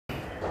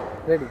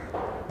Ready.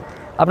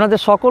 আপনাদের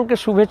সকলকে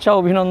শুভেচ্ছা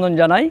অভিনন্দন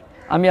জানাই।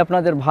 আমি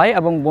আপনাদের ভাই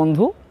এবং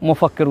বন্ধু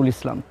মোফাক্কেরুল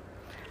ইসলাম।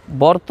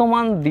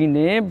 বর্তমান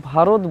দিনে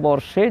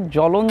ভারতবর্ষে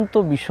জ্বলন্ত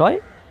বিষয়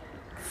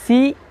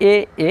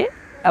সিএএ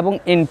এবং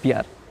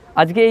এনপিআর।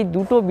 আজকে এই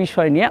দুটো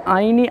বিষয় নিয়ে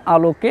আইনি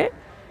আলোকে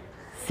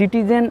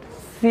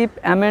সিটিজেনশিপ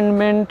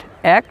অ্যামেন্ডমেন্ট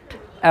অ্যাক্ট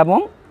এবং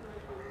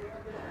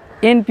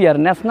এনপিআর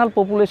ন্যাশনাল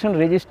পপুলেশন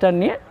রেজিস্টার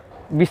নিয়ে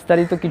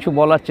বিস্তারিত কিছু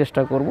বলার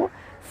চেষ্টা করব।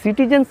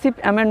 সিটিজেনশিপ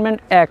অ্যামেন্ডমেন্ট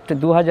অ্যাক্ট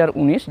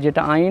 2019,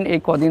 যেটা আইন এই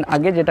কদিন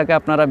আগে, যেটাকে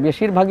আপনারা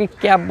বেশিরভাগই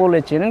ক্যাব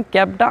বলেছিলেন,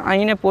 ক্যাবটা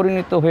আইনে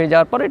পরিণত হয়ে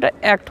যাওয়ার পর এটা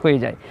অ্যাক্ট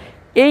হয়ে যায়।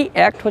 এই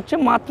অ্যাক্ট হচ্ছে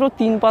মাত্র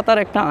 3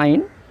 পাতার একটা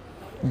আইন,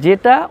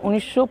 যেটা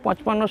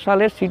 1955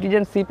 সালের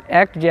সিটিজেনশিপ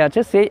অ্যাক্ট যে আছে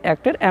সেই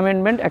অ্যাক্টের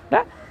অ্যামেন্ডমেন্ট একটা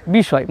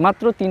বিষয়,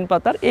 মাত্র 3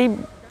 পাতার। এই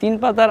 3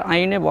 পাতার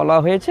আইনে বলা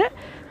হয়েছে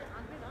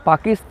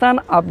পাকিস্তান,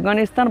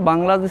 আফগানিস্তান,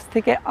 বাংলাদেশ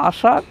থেকে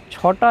আসা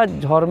 6টা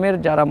ধর্মের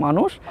যারা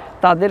মানুষ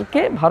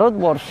তাদেরকে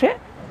ভারতবর্ষে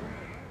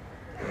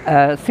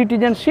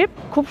সিটিজেনশিপ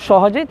খুব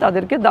সহজেই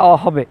তাদেরকে দেওয়া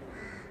হবে।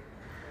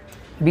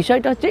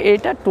 বিষয়টা হচ্ছে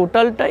এটা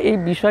টোটালটা, এই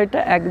বিষয়টা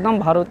একদম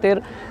ভারতের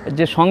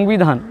যে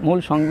সংবিধান, মূল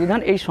সংবিধান,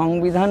 এই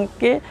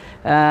সংবিধানকে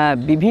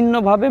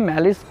বিভিন্নভাবে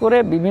ম্যালিস করে,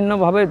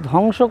 বিভিন্নভাবে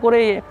ধ্বংস করে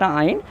এই একটা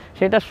আইন,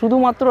 সেটা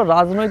শুধুমাত্র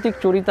রাজনৈতিক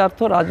চরিতার্থ,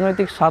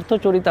 রাজনৈতিক স্বার্থ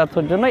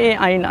চরিতার্থর জন্য এই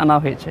আইন আনা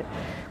হয়েছে।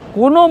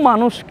 কোনো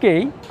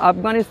মানুষকেই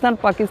আফগানিস্তান,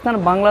 পাকিস্তান,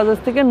 বাংলাদেশ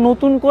থেকে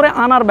নতুন করে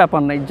আনার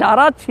ব্যাপার নেই।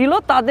 যারা ছিল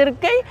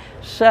তাদেরকেই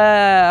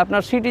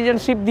আপনার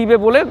সিটিজেনশিপ দিবে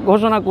বলে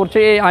ঘোষণা করছে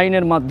এই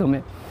আইনের মাধ্যমে।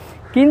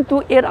 কিন্তু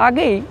এর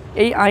আগেই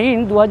এই আইন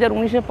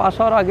 2019-এ পাস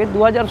হওয়ার আগে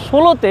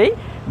 2016-তেই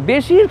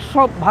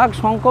বেশিরভাগ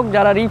সংখ্যক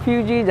যারা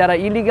রিফিউজি, যারা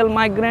ইলিগাল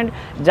মাইগ্রেন্ট,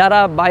 যারা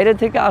বাইরে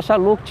থেকে আসা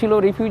লোক ছিল,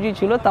 রিফিউজি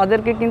ছিল,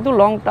 তাদেরকে কিন্তু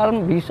লং টার্ম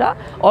ভিসা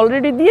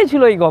অলরেডি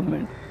দিয়েছিল এই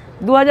গভর্নমেন্ট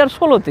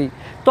 2016-তেই।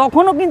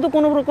 তখনও কিন্তু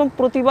কোনো রকম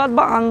প্রতিবাদ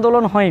বা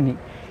আন্দোলন হয়নি।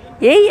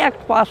 এই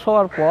অ্যাক্ট পাস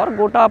হওয়ার পর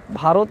গোটা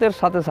ভারতের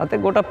সাথে সাথে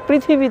গোটা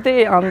পৃথিবীতে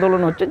এই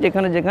আন্দোলন হচ্ছে,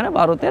 যেখানে যেখানে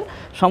ভারতের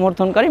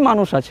সমর্থনকারী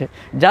মানুষ আছে,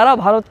 যারা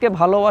ভারতকে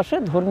ভালোবাসে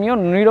ধর্মীয়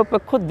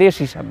নিরপেক্ষ দেশ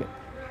হিসাবে।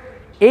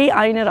 এই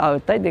আইনের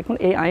আওতায় দেখুন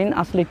এই আইন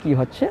আসলে কি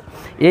হচ্ছে।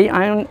 এই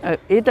আইন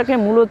এটাকে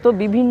মূলত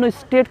বিভিন্ন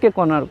স্টেটকে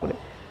কর্নার করে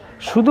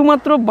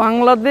শুধুমাত্র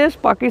বাংলাদেশ,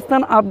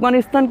 পাকিস্তান,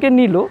 আফগানিস্তানকে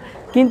নিল,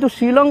 কিন্তু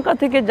শ্রীলঙ্কা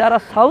থেকে যারা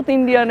সাউথ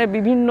ইন্ডিয়ানে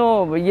বিভিন্ন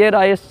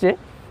ইয়েরা এসছে,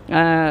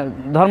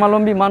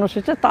 ধর্মাবলম্বী মানুষ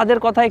এসেছে, তাদের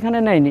কথা এখানে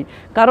নেয়নি।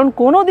 কারণ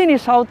কোনো দিনই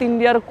সাউথ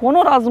ইন্ডিয়ার কোনো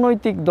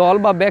রাজনৈতিক দল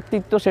বা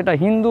ব্যক্তিত্ব, সেটা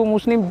হিন্দু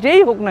মুসলিম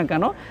যেই হোক না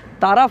কেন,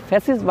 তারা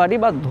ফ্যাসিস্টবাদী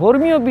বা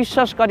ধর্মীয়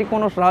বিশ্বাসকারী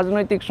কোনো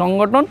রাজনৈতিক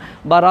সংগঠন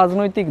বা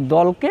রাজনৈতিক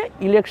দলকে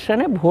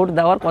ইলেকশনে ভোট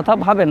দেওয়ার কথা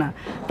ভাবে না।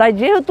 তাই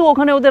যেহেতু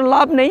ওখানে ওদের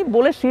লাভ নেই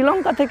বলে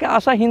শ্রীলঙ্কা থেকে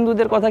আসা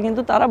হিন্দুদের কথা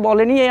কিন্তু তারা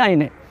বলেনি এই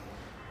আইনে।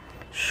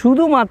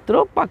 শুধুমাত্র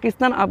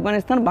পাকিস্তান,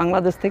 আফগানিস্তান,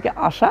 বাংলাদেশ থেকে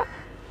আসা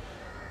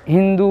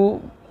হিন্দু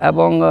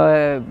এবং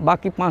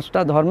বাকি 5টা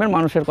ধর্মের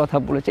মানুষের কথা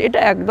বলেছে। এটা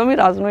একদমই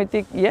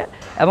রাজনৈতিক ইয়ে।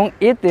 এবং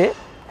এতে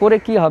করে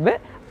কি হবে,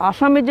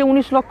 আসামে যে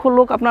 19 লক্ষ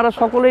লোক আপনারা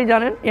সকলেই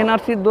জানেন,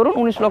 এনআরসির দরুন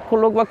 19 লক্ষ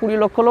লোক বা 20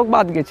 লক্ষ লোক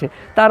বাদ গেছে,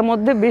 তার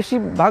মধ্যে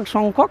বেশিরভাগ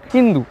সংখ্যক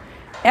হিন্দু।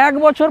 1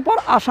 বছর পর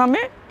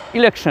আসামে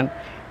ইলেকশন।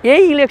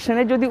 এই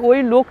ইলেকশনে যদি ওই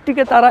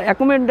লোকটিকে তারা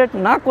অ্যাকোমোডেট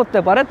না করতে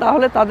পারে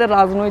তাহলে তাদের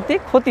রাজনৈতিক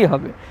ক্ষতি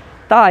হবে।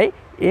 তাই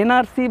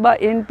এনআরসি বা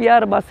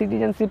এনপিআর বা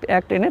সিটিজেনশিপ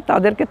অ্যাক্ট এনে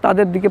তাদেরকে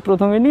তাদের দিকে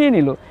প্রথমে নিয়ে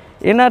নিল,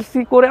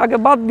 এনআরসি করে আগে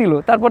বাদ দিল,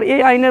 তারপর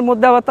এই আইনের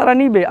মধ্যে আবার তারা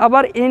নিবে,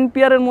 আবার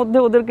এনপিআরের মধ্যে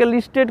ওদেরকে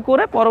লিস্টেড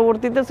করে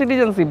পরবর্তীতে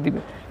সিটিজেনশিপ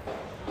দিবে।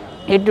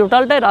 এই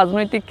টোটালটাই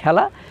রাজনৈতিক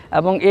খেলা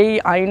এবং এই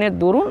আইনের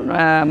দরুন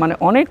মানে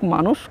অনেক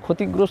মানুষ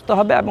ক্ষতিগ্রস্ত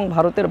হবে এবং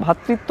ভারতের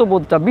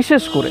ভ্রাতৃত্ববোধটা,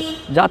 বিশেষ করে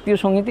জাতীয়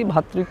সংহতি,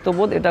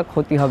 ভ্রাতৃত্ববোধ, এটা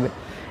ক্ষতি হবে।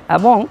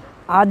 এবং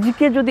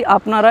আজকে যদি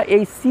আপনারা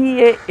এই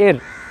সিএএর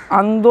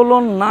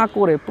আন্দোলন না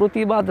করে,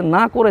 প্রতিবাদ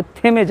না করে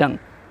থেমে যান,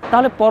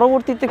 তাহলে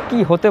পরবর্তীতে কি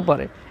হতে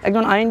পারে।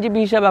 একজন আইনজীবী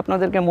হিসাবে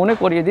আপনাদেরকে মনে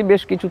করিয়ে দিই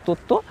বেশ কিছু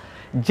তথ্য,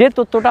 যে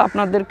তথ্যটা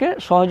আপনাদেরকে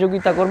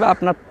সহযোগিতা করবে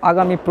আপনার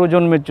আগামী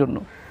প্রজন্মের জন্য।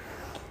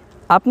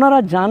 আপনারা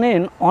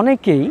জানেন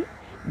অনেকেই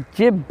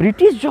যে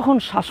ব্রিটিশ যখন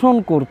শাসন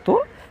করত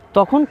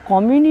তখন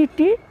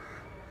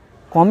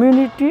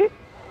কমিউনিটি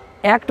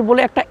অ্যাক্ট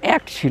বলে একটা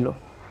অ্যাক্ট ছিল।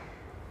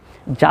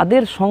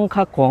 যাদের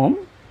সংখ্যা কম,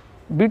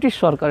 ব্রিটিশ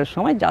সরকারের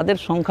সময় যাদের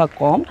সংখ্যা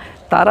কম,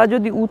 তারা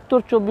যদি উত্তর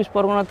 24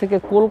 পরগনা থেকে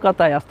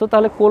কলকাতায় আসতো,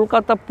 তাহলে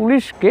কলকাতা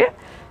পুলিশকে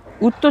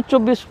উত্তর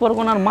 24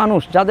 পরগনার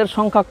মানুষ যাদের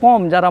সংখ্যা কম,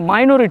 যারা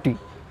মাইনরিটি,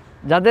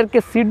 যাদেরকে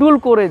শিডিউল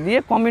করে দিয়ে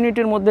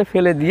কমিউনিটির মধ্যে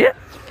ফেলে দিয়ে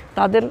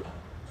তাদের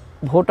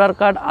ভোটার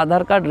কার্ড,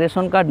 আধার কার্ড,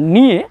 রেশন কার্ড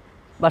নিয়ে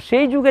বা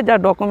সেই যুগে যা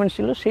ডকুমেন্ট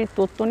ছিল সেই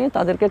তথ্য নিয়ে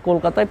তাদেরকে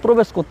কলকাতায়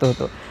প্রবেশ করতে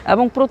হতো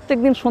এবং প্রত্যেক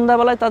দিন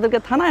সন্ধ্যাবেলায় তাদেরকে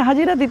থানায়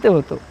হাজিরা দিতে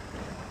হতো।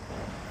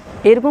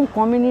 এরকম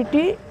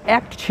কমিউনিটি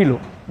অ্যাক্ট ছিল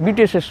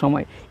ব্রিটিশের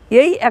সময়।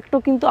 এই অ্যাক্টও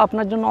কিন্তু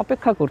আপনার জন্য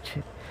অপেক্ষা করছে।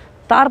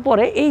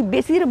 তারপরে এই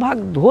বেশিরভাগ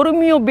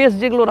ধর্মীয় বেশ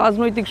যেগুলো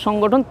রাজনৈতিক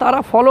সংগঠন, তারা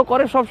ফলো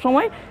করে সব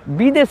সময়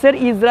বিদেশের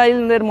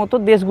ইসরায়েলের মতো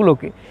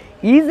দেশগুলোকে।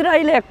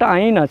 ইসরায়েলে একটা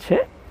আইন আছে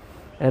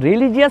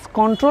religious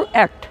control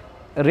act.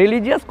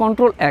 Religious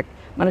control act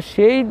মানে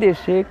সেই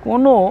দেশে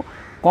কোনো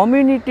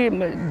কমিউনিটি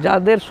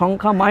যাদের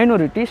সংখ্যা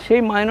মাইনরিটি,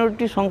 সেই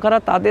মাইনরিটি সংখ্যারা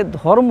তাদের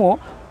ধর্ম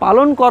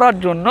পালন করার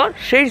জন্য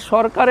সেই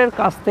সরকারের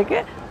কাছ থেকে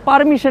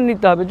পারমিশন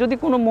নিতে হবে। যদি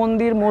কোনো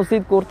মন্দির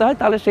মসজিদ করতে হয়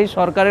তাহলে সেই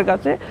সরকারের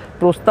কাছে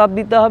প্রস্তাব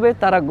দিতে হবে,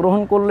 তারা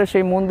গ্রহণ করলে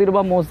সেই মন্দির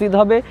বা মসজিদ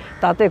হবে।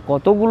 তাতে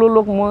কতগুলো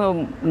লোক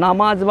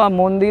নামাজ বা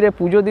মন্দিরে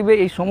পুজো দিবে,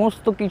 এই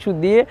সমস্ত কিছু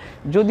দিয়ে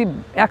যদি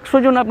 100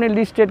 জন আপনি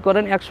লিস্টেড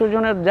করেন, 100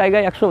 জনের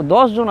জায়গায়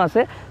 110 জন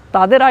আছে,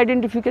 তাদের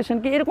আইডেন্টিফিকেশন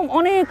কি, এরকম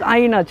অনেক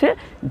আইন আছে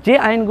যে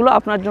আইনগুলো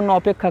আপনার জন্য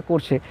অপেক্ষা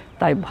করছে।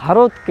 তাই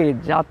ভারতকে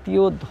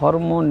জাতীয়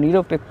ধর্ম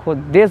নিরপেক্ষ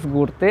দেশ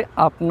গড়তে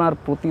আপনার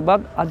প্রতিবাদ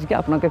আজকে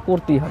আপনাকে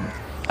করতেই হবে।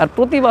 আর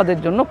প্রতিবাদের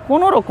জন্য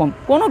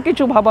কোনো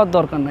কিছু ভাবার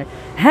দরকার নাই।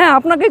 হ্যাঁ,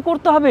 আপনাকেই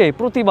করতে হবে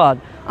প্রতিবাদ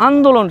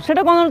আন্দোলন,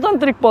 সেটা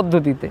গণতান্ত্রিক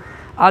পদ্ধতিতে।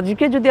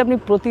 আজকে যদি আপনি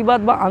প্রতিবাদ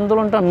বা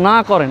আন্দোলনটা না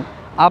করেন,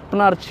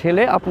 আপনার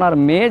ছেলে আপনার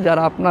মেয়ে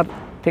যারা আপনার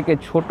থেকে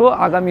ছোট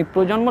আগামী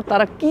প্রজন্ম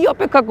তারা কি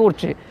অপেক্ষা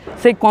করছে?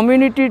 সেই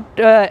কমিউনিটি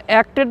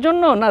অ্যাক্টের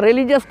জন্য না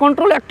রিলিজিয়াস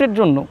কন্ট্রোল অ্যাক্টের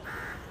জন্য?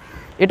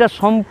 এটা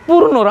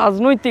সম্পূর্ণ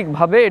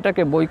রাজনৈতিকভাবে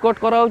এটাকে বয়কট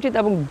করা উচিত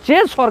এবং যে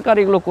সরকার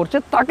এগুলো করছে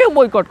তাকেও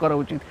বয়কট করা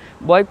উচিত।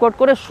 বয়কট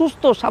করে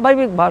সুস্থ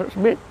স্বাভাবিক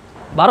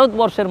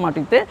ভারতবর্ষের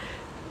মাটিতে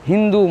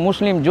হিন্দু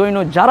মুসলিম জৈন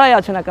যারাই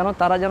আছে না কেন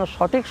তারা যেন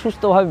সঠিক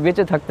সুস্থভাবে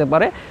বেঁচে থাকতে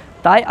পারে।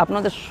 তাই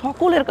আপনাদের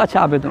সকলের কাছে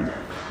আবেদন,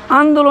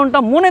 আন্দোলনটা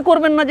মনে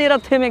করবেন না যে এরা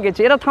থেমে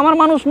গেছে, এরা থামার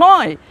মানুষ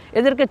নয়,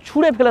 এদেরকে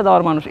ছুঁড়ে ফেলে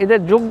দেওয়ার মানুষ। এদের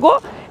যোগ্য,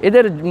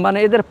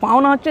 এদের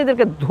পাওনা হচ্ছে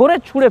এদেরকে ধরে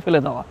ছুঁড়ে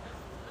ফেলে দেওয়া।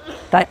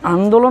 তাই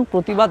আন্দোলন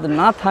প্রতিবাদ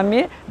না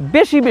থামিয়ে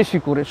বেশি বেশি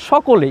করে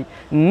সকলেই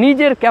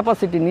নিজের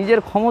ক্যাপাসিটি নিজের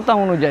ক্ষমতা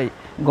অনুযায়ী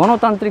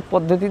গণতান্ত্রিক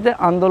পদ্ধতিতে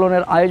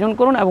আন্দোলনের আয়োজন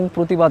করুন এবং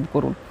প্রতিবাদ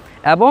করুন।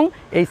 এবং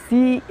এই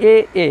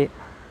CAA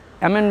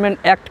অ্যামেন্ডমেন্ট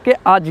অ্যাক্টকে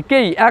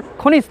আজকেই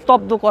এক্ষুনি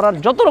স্তব্ধ করার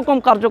যত রকম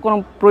কার্যক্রম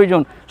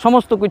প্রয়োজন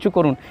সমস্ত কিছু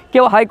করুন।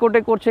 কেউ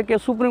হাইকোর্টে করছে, কেউ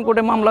সুপ্রিম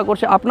কোর্টে মামলা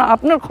করছে,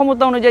 আপনার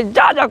ক্ষমতা অনুযায়ী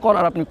যা যা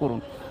করার আপনি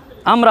করুন।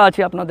 আমরা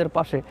আছি আপনাদের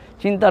পাশে,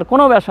 চিন্তার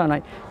কোনো বিষয়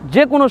নাই।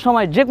 যে কোনো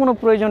সময় যে কোনো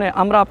প্রয়োজনে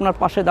আমরা আপনার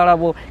পাশে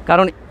দাঁড়াবো।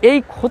 কারণ এই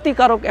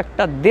ক্ষতিকারক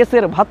একটা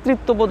দেশের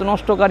ভ্রাতৃত্ববোধ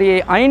নষ্টকারী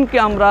এই আইনকে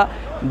আমরা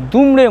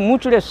দুমড়ে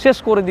মুচড়ে শেষ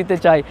করে দিতে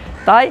চাই।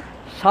 তাই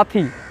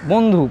সাথী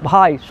বন্ধু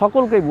ভাই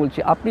সকলকেই বলছি,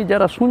 আপনি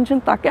যারা শুনছেন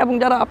তাকে এবং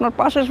যারা আপনার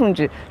পাশে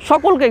শুনছে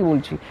সকলকেই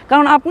বলছি,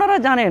 কারণ আপনারা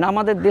জানেন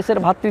আমাদের দেশের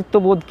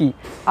ভ্রাতৃত্ববোধ কী।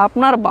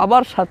 আপনার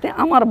বাবার সাথে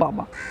আমার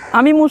বাবা,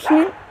 আমি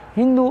মুসলিম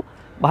হিন্দু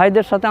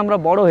ভাইদের সাথে আমরা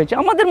বড় হয়েছি,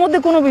 আমাদের মধ্যে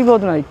কোনো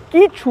বিভেদ নয়।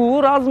 কিছু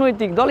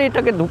রাজনৈতিক দল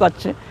এটাকে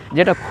ঢুকাচ্ছে,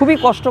 যেটা খুবই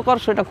কষ্টকর,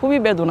 সেটা খুবই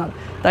বেদনার।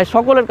 তাই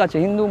সকলের কাছে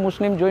হিন্দু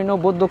মুসলিম জৈন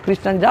বৌদ্ধ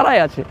খ্রিস্টান যারাই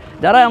আছে,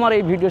 যারাই আমার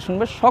এই ভিডিও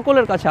শুনবে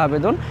সকলের কাছে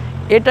আবেদন,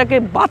 এটাকে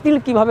বাতিল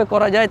কিভাবে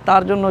করা যায়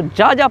তার জন্য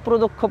যা যা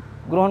পদক্ষেপ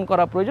গ্রহণ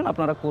করা প্রয়োজন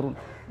আপনারা করুন।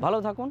 ভালো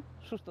থাকুন,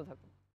 সুস্থ থাকুন।